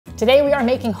Today we are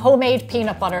making homemade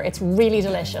peanut butter. It's really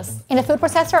delicious. In a food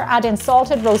processor, add in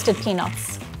salted roasted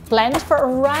peanuts. Blend for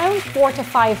around 4 to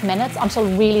 5 minutes until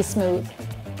really smooth.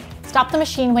 Stop the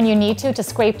machine when you need to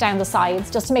scrape down the sides,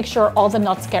 just to make sure all the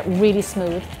nuts get really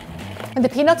smooth. When the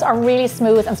peanuts are really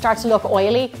smooth and start to look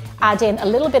oily, add in a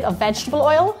little bit of vegetable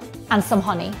oil and some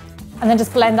honey, and then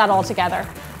just blend that all together.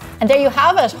 And there you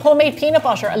have it, homemade peanut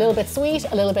butter, a little bit sweet,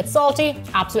 a little bit salty,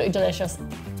 absolutely delicious.